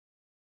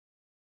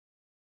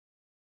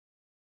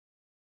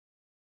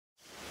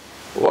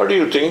What do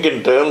you think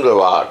in terms of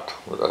art?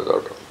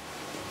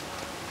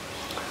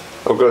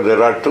 Because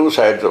there are two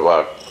sides of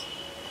art,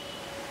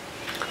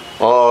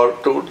 or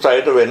two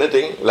sides of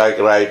anything like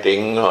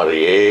writing or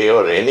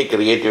any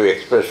creative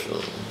expression.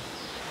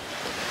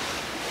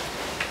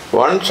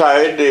 One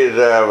side is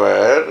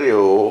where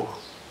you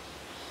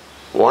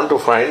want to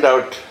find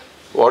out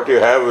what you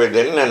have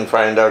within and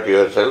find out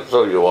yourself,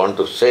 so you want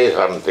to say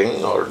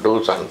something or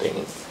do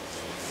something.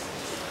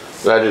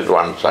 That is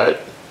one side.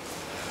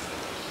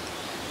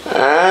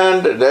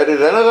 And there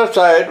is another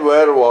side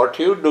where what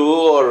you do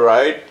or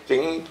write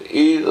things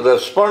is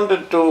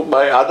responded to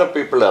by other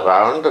people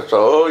around,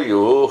 so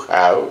you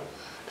have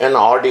an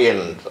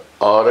audience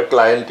or a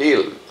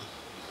clientele.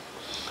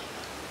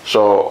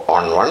 So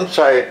on one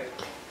side,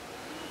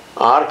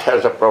 art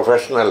has a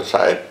professional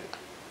side,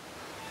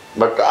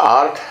 but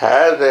art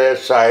has a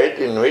side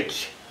in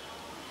which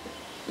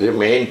the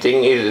main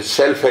thing is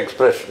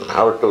self-expression,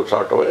 how to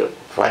sort of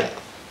find.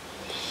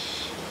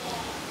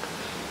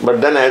 But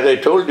then, as I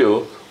told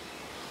you,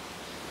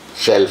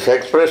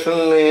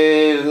 self-expression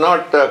is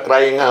not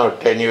crying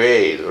out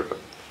anyway.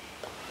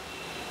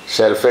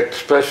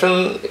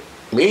 Self-expression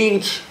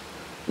means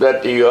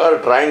that you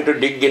are trying to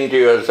dig into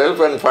yourself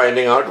and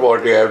finding out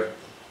what you have,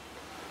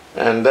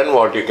 and then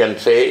what you can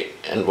say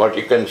and what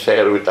you can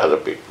share with other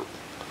people.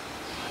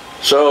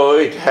 So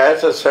it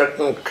has a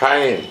certain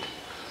kind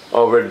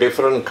of a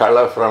different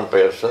color from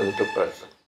person to person.